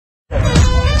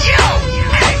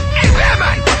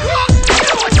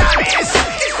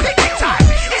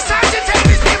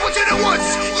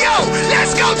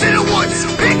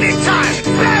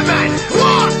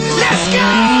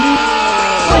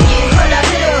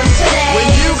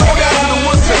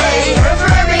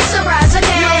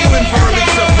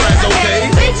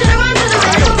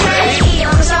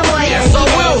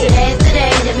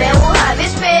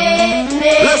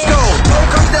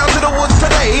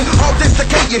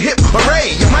hip,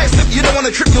 hooray. You might slip, you don't wanna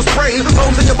trip, you'll sprain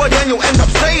bones in your body and you'll end up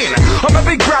staying. I'm a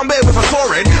big brown bear with a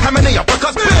sword, how many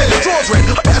uppercuts, the draw's red.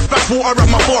 I better splash water on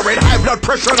my forehead, high blood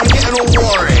pressure and I'm getting all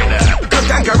worried. Cause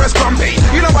gangarous grumpy,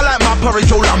 you know I like my porridge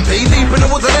all lumpy. Deep in the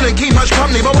woods I didn't keep much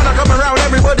company, but when I come around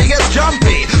everybody gets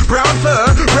jumpy. Brown fur,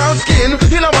 brown skin,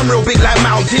 you know I'm real big like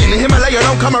mountain. Himalaya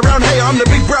don't come around, hey I'm the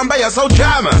big brown bear, so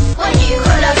jammer. When you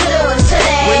go down to the woods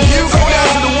today, when you go down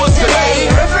to the woods today,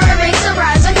 you're in for a big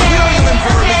surprise, okay? You're in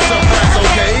for a big surprise,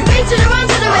 okay? Big to the run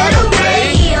to the middle,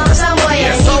 okay? On some way,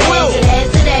 yes I will.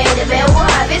 Today, the bear will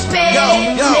have his pay. Yo,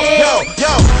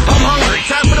 I'm hungry,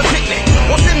 time for the picnic.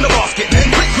 What's in the basket then?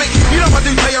 Quick, you know I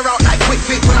do play her out like quick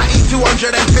fit. When I eat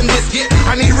 200 and thin biscuit,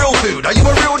 I need real food. Are you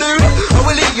a real dude? I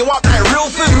will eat you up like real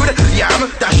food. Yam,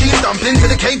 dashing, dumpling to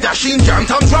the cave, dashing, jam,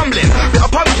 tongue rumbling. Bit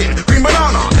of pumpkin, green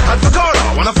banana, avocado,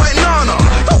 wanna fight Nana.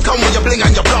 Don't come with your bling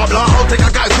and your blah blah. I'll take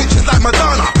a guy's pictures like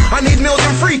Madonna. I need meals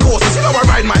and free courses. You know I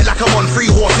ride mine like I'm on 3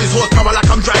 horses. Horsepower like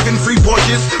I'm driving 3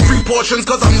 Porsches. 3 portions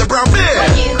cause I'm the brown bear.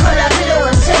 When you go down to the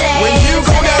woods today, when you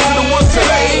go down to the woods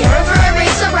today, you're in for a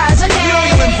big surprise, okay?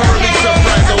 You're in for a big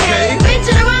surprise, okay? Big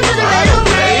to the run to the middle,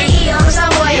 okay? On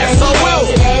some way, yes I will.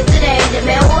 Today, the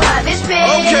bear will have his pay.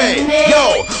 Okay,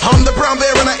 yo, I'm the brown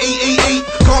bear and I eat.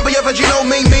 Can't be average, you know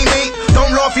me.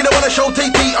 Don't laugh, you don't wanna show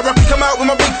TP. I rap come out with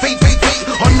my big feet.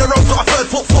 On the road, got a third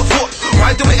foot.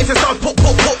 Why do it if it starts pop?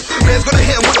 Bear's gonna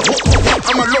hit him with a hook.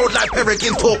 I'm a lord like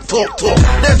Peregrine, talk.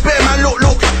 There's Bearman,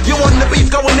 look. You want the beef,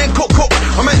 go and then cook.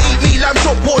 I'ma eat meat, lamb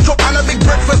chop, pork chop, and a big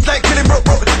breakfast like Killing Brook.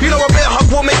 You know a bear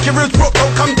hug will make your roots broke.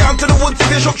 Don't come down to the woods if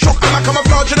you're shook. I'm a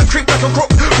camouflage and a creep like a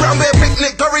crook. Brown bear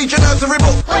picnic, the region nursery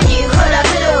book. When you go down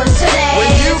to the woods today,